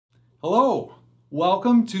Hello,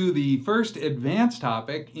 welcome to the first advanced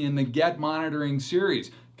topic in the Get Monitoring series.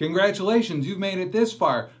 Congratulations, you've made it this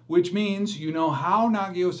far, which means you know how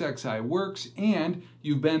Nagios XI works and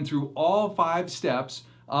you've been through all 5 steps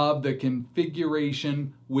of the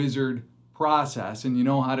configuration wizard process and you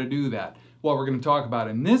know how to do that. What we're going to talk about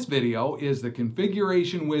in this video is the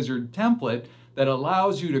configuration wizard template that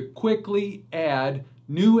allows you to quickly add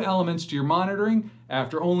new elements to your monitoring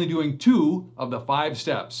after only doing 2 of the 5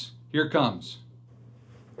 steps. Here it comes.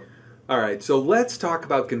 Alright, so let's talk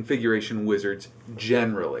about configuration wizards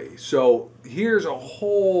generally. So here's a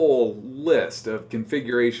whole list of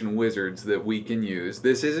configuration wizards that we can use.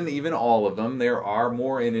 This isn't even all of them. There are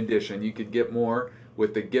more in addition. You could get more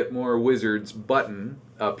with the Get More Wizards button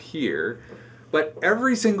up here. But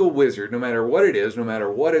every single wizard, no matter what it is, no matter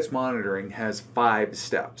what it's monitoring, has 5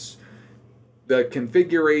 steps. The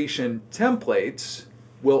configuration templates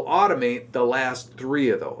will automate the last 3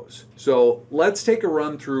 of those. So let's take a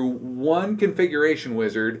run through one configuration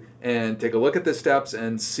wizard and take a look at the steps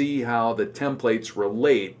and see how the templates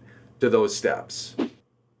relate to those steps.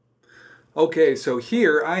 Okay, so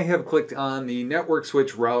here I have clicked on the network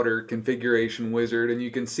switch router configuration wizard and you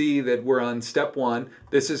can see that we're on step 1.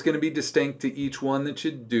 This is going to be distinct to each one that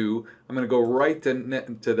you do. I'm going to go right to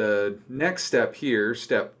the next step here,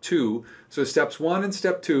 step 2. So steps 1 and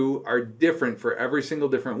step 2 are different for every single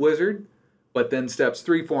different wizard, but then steps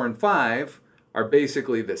 3, 4, and 5 are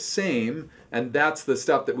basically the same, and that's the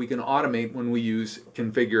stuff that we can automate when we use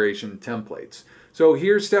configuration templates. So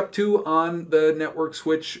here's step 2 on the network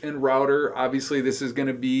switch and router. Obviously this is going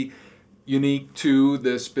to be unique to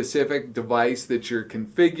the specific device that you're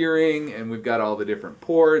configuring, and we've got all the different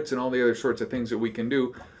ports and all the other sorts of things that we can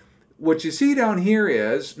do. What you see down here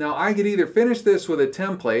is, now I could either finish this with a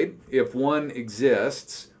template if one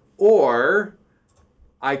exists, or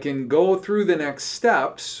I can go through the next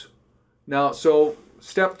steps. Now, so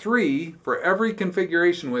step 3 for every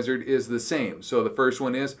configuration wizard is the same. So the first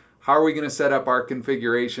one is, how are we going to set up our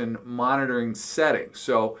configuration monitoring settings?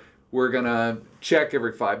 So we're going to check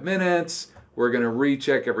every 5 minutes. We're going to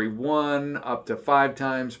recheck every 1 up to 5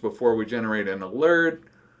 times before we generate an alert.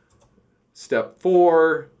 Step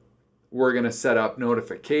 4, we're going to set up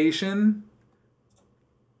notification.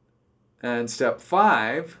 And step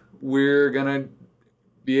 5, we're going to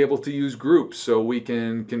be able to use groups. So we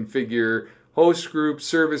can configure host groups,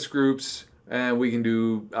 service groups, and we can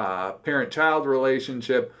do parent-child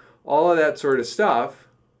relationship, all of that sort of stuff.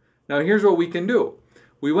 Now here's what we can do.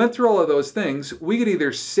 We went through all of those things. We could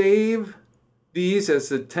either save these as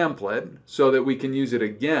the template so that we can use it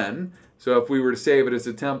again. So if we were to save it as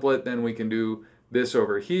a template, then we can do this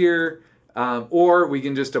over here. Or we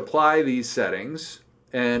can just apply these settings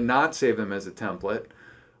and not save them as a template.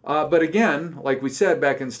 But again, like we said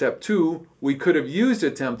back in step 2, we could have used a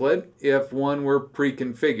template if one were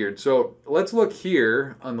pre-configured. So let's look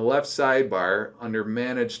here on the left sidebar under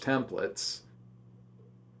Manage Templates.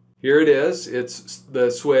 Here it is. It's the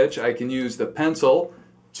switch. I can use the pencil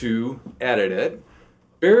to edit it.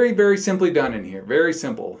 Very, very simply done in here. Very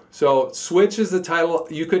simple. So switch is the title.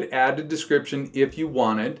 You could add a description if you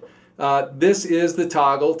wanted. This is the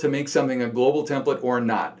toggle to make something a global template or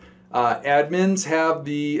not. Admins have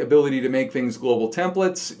the ability to make things global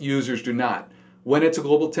templates, users do not. When it's a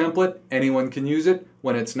global template, anyone can use it.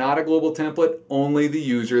 When it's not a global template, only the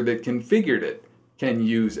user that configured it can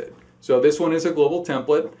use it. So this one is a global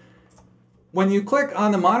template. When you click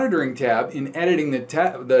on the monitoring tab in editing the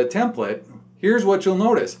template, here's what you'll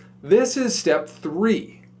notice. This is step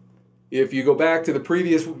 3. If you go back to the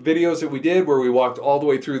previous videos that we did where we walked all the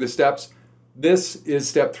way through the steps, this is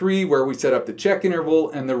step 3 where we set up the check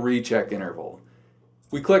interval and the recheck interval.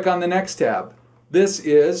 We click on the next tab. This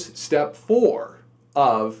is step 4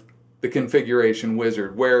 of the configuration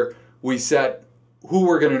wizard where we set who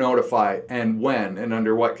we're going to notify and when and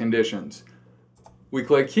under what conditions. We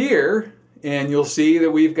click here and you'll see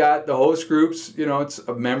that we've got the host groups, you know, it's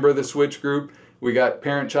a member of the switch group. We got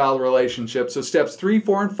parent-child relationship. So steps 3,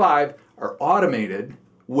 4, and 5 are automated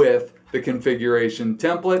with the configuration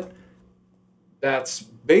template. That's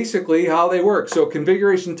basically how they work. So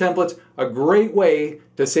configuration templates, a great way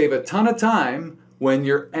to save a ton of time when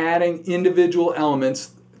you're adding individual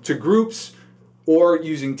elements to groups or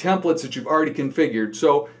using templates that you've already configured.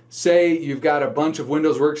 So say you've got a bunch of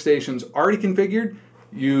Windows workstations already configured,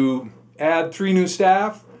 you add 3 new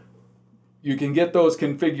staff, you can get those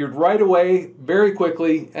configured right away, very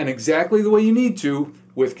quickly, and exactly the way you need to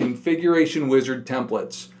with configuration wizard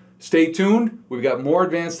templates. Stay tuned, we've got more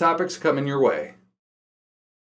advanced topics coming your way.